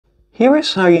Here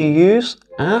is how you use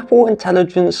Apple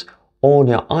Intelligence on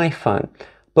your iPhone.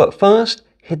 But first,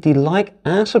 hit the like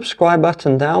and subscribe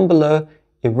button down below.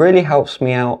 It really helps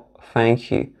me out.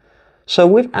 Thank you. So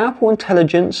with Apple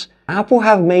Intelligence, Apple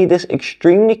have made this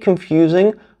extremely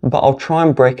confusing, but I'll try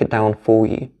and break it down for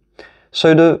you.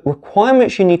 So the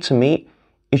requirements you need to meet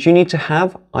is you need to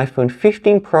have iPhone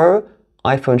 15 Pro,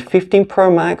 iPhone 15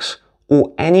 Pro Max,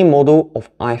 or any model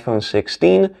of iPhone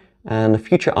 16, and the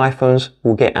future iPhones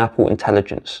will get Apple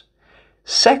Intelligence.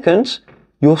 Second,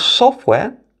 your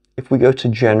software, if we go to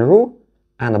General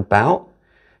and About,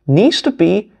 needs to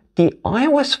be the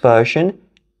iOS version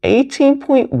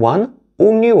 18.1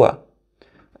 or newer.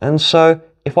 And so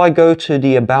if I go to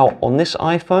the About on this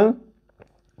iPhone,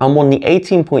 I'm on the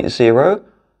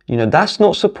 18.0, that's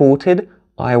not supported.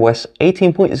 iOS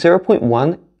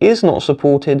 18.0.1 is not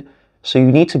supported, so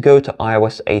you need to go to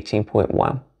iOS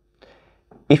 18.1.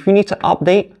 If you need to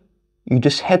update, you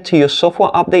just head to your software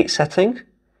update setting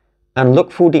and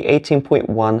look for the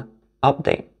 18.1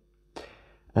 update.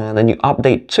 And then you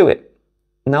update to it.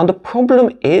 Now the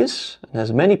problem is, and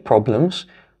there's many problems,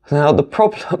 now the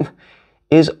problem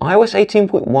is iOS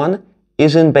 18.1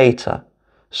 is in beta.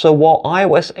 So while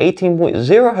iOS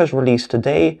 18.0 has released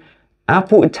today,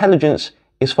 Apple Intelligence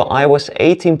is for iOS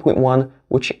 18.1,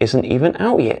 which isn't even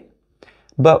out yet.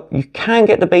 But you can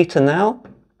get the beta now.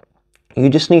 You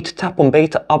just need to tap on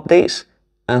beta updates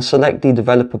and select the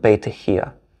developer beta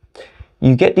here.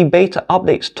 You get the beta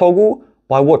updates toggle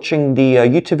by watching the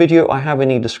YouTube video I have in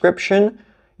the description.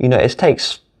 It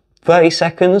takes 30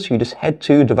 seconds. You just head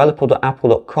to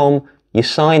developer.apple.com, you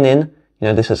sign in.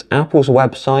 This is Apple's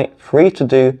website, free to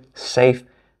do, safe,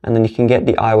 and then you can get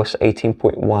the iOS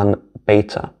 18.1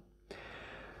 beta.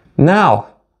 Now,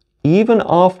 even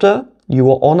after you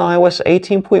are on iOS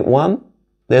 18.1,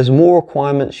 there's more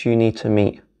requirements you need to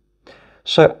meet.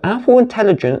 So Apple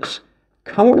Intelligence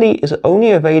currently is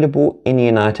only available in the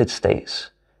United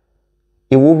States.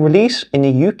 It will release in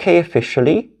the UK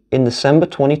officially in December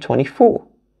 2024.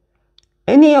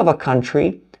 Any other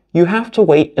country, you have to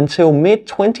wait until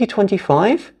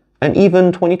mid-2025 and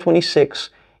even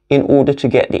 2026 in order to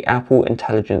get the Apple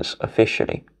Intelligence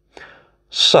officially.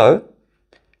 So,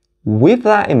 with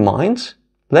that in mind,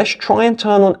 let's try and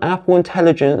turn on Apple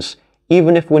Intelligence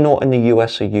even if we're not in the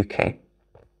US or UK.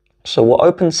 So we'll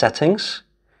open Settings,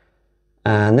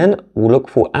 and then we'll look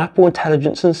for Apple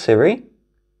Intelligence and Siri.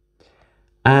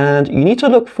 And you need to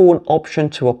look for an option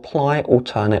to apply or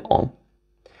turn it on.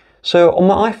 So on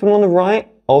my iPhone on the right,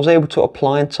 I was able to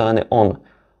apply and turn it on.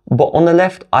 But on the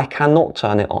left, I cannot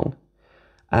turn it on.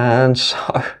 And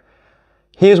so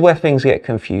here's where things get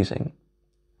confusing.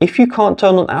 If you can't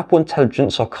turn on Apple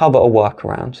Intelligence, I'll cover a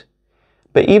workaround.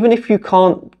 But even if you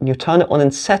can't, you turn it on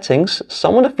in settings,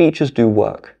 some of the features do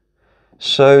work.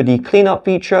 So the cleanup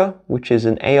feature, which is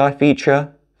an AI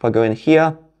feature, if I go in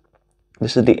here,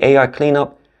 this is the AI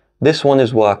cleanup, this one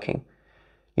is working.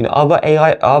 Other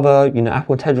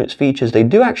Apple Intelligence features, they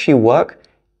do actually work.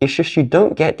 It's just you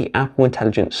don't get the Apple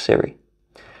Intelligence Siri.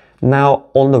 Now,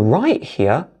 on the right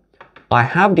here, I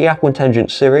have the Apple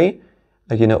Intelligence Siri,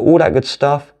 all that good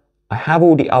stuff. I have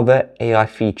all the other AI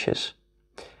features.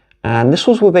 And this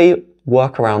was with a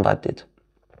workaround I did.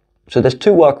 So there's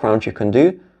two workarounds you can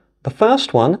do. The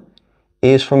first one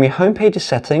is from your homepage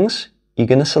settings, you're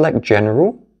going to select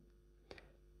General,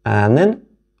 and then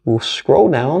we'll scroll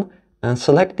down and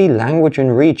select the language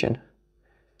and region.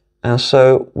 And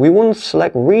so we want to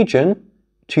select region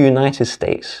to United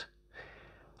States.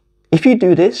 If you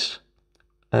do this,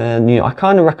 and I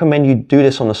kind of recommend you do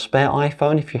this on a spare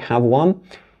iPhone if you have one,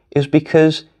 is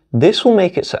because this will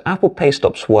make it so Apple Pay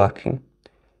stops working.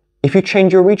 If you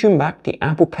change your region back, the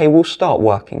Apple Pay will start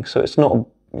working, so it's not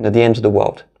the end of the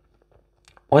world.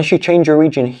 Once you change your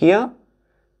region here,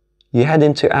 you head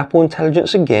into Apple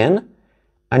Intelligence again,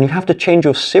 and you have to change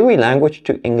your Siri language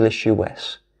to English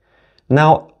US.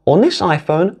 Now, on this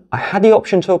iPhone, I had the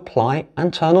option to apply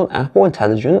and turn on Apple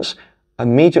Intelligence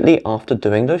immediately after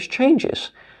doing those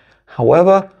changes.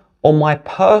 However, on my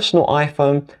personal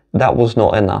iPhone, that was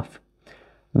not enough.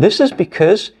 This is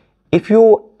because if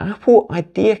your Apple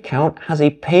ID account has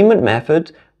a payment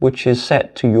method which is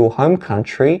set to your home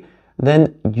country,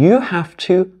 then you have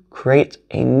to create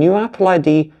a new Apple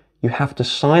ID. You have to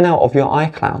sign out of your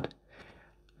iCloud.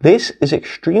 This is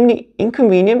extremely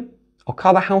inconvenient. I'll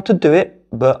cover how to do it,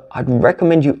 but I'd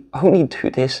recommend you only do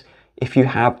this if you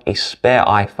have a spare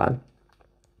iPhone.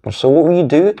 So what we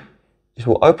do is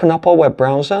we'll open up our web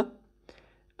browser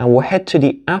and we'll head to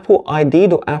the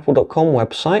appleid.apple.com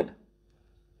website.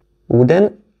 We'll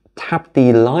then tap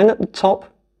the line at the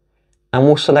top and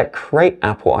we'll select Create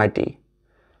Apple ID.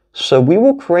 So we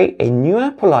will create a new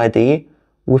Apple ID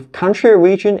with country or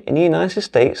region in the United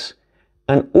States,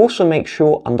 and also make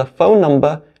sure under phone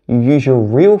number you use your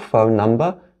real phone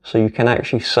number so you can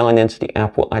actually sign into the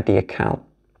Apple ID account.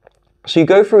 So you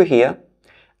go through here,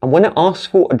 and when it asks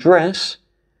for address,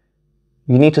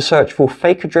 you need to search for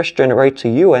fake address generator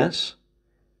US,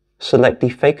 select the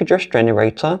fake address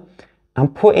generator,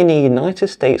 and put in a United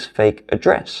States fake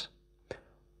address.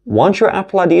 Once your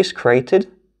Apple ID is created,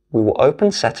 we will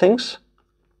open settings,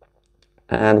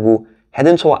 and we'll head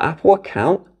into our Apple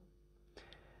account,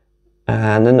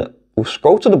 and then we'll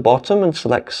scroll to the bottom and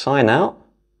select sign out.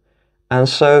 And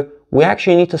so we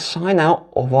actually need to sign out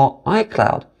of our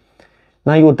iCloud.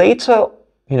 Now your data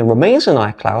remains in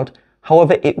iCloud,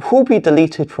 however it will be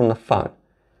deleted from the phone.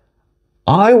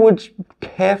 I would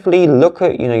carefully look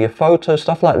at your photos,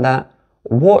 stuff like that.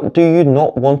 What do you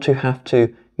not want to have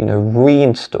to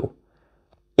reinstall?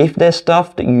 If there's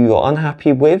stuff that you are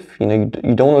unhappy with, you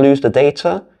don't want to lose the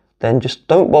data, then just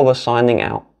don't bother signing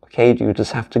out. Okay, you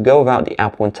just have to go without the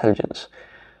Apple Intelligence.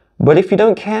 But if you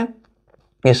don't care,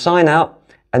 you sign out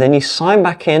and then you sign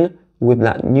back in with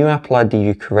that new Apple ID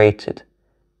you created.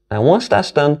 And once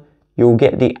that's done, you'll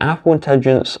get the Apple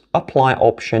Intelligence apply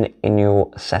option in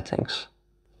your settings.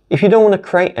 If you don't want to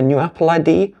create a new Apple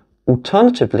ID,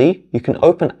 alternatively, you can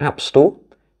open App Store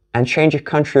and change your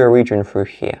country or region through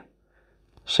here.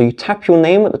 So you tap your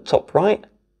name at the top right,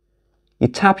 you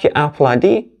tap your Apple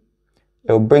ID,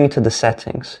 it will bring you to the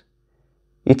settings.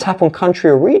 You tap on country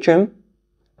or region,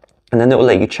 and then it will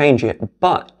let you change it.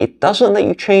 But it doesn't let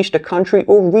you change the country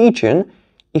or region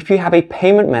if you have a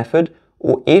payment method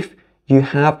or if you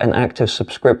have an active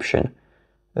subscription.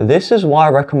 This is why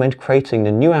I recommend creating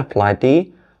the new Apple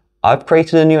ID. I've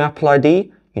created a new Apple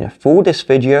ID, for this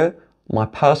video. My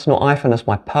personal iPhone is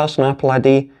my personal Apple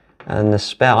ID, and the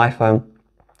spare iPhone,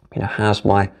 has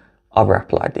my other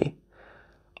Apple ID.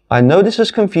 I know this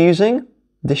is confusing.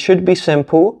 This should be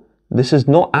simple. This is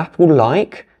not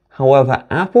Apple-like. However,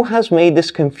 Apple has made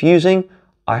this confusing.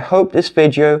 I hope this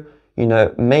video,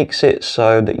 makes it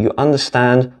so that you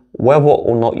understand whether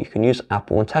or not you can use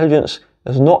Apple Intelligence,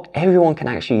 as not everyone can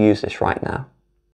actually use this right now.